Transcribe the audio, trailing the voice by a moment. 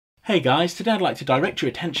Hey guys, today I'd like to direct your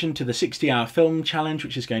attention to the 60-hour film challenge,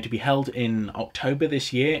 which is going to be held in October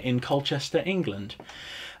this year in Colchester, England.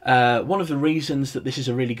 One of the reasons that this is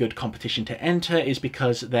a really good competition to enter is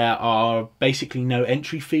because there are basically no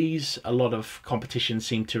entry fees. A lot of competitions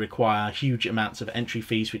seem to require huge amounts of entry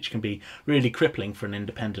fees, which can be really crippling for an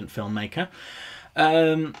independent filmmaker.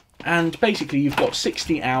 And basically you've got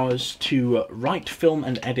 60 hours to write, film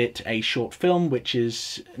and edit a short film which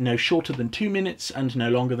is no shorter than 2 minutes and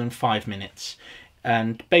no longer than 5 minutes.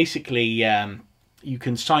 And basically you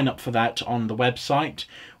can sign up for that on the website,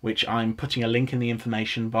 which I'm putting a link in the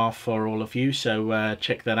information bar for all of you, so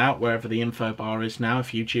check that out wherever the info bar is now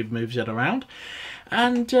if YouTube moves it around.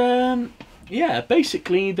 And yeah,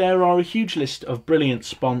 basically there are a huge list of brilliant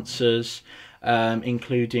sponsors,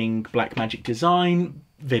 including Blackmagic Design,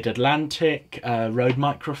 Vid Atlantic, Rode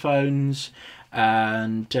Microphones,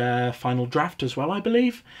 and Final Draft as well, I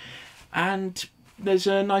believe. And there's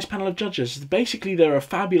a nice panel of judges. Basically, there are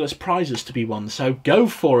fabulous prizes to be won, so go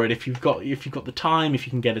for it if you've got the time, if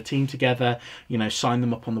you can get a team together. You know, sign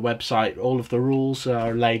them up on the website. All of the rules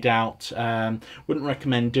are laid out. Wouldn't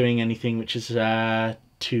recommend doing anything which is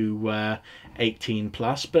to 18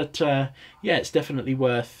 plus, but yeah, it's definitely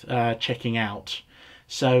worth checking out.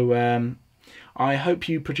 So I hope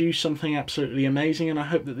you produce something absolutely amazing, and I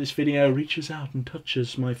hope that this video reaches out and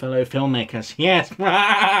touches my fellow filmmakers. Yes!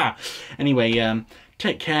 Anyway,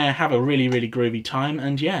 take care, have a really groovy time,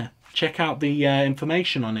 and yeah, check out the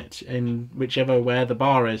information on it in where the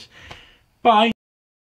bar is. Bye!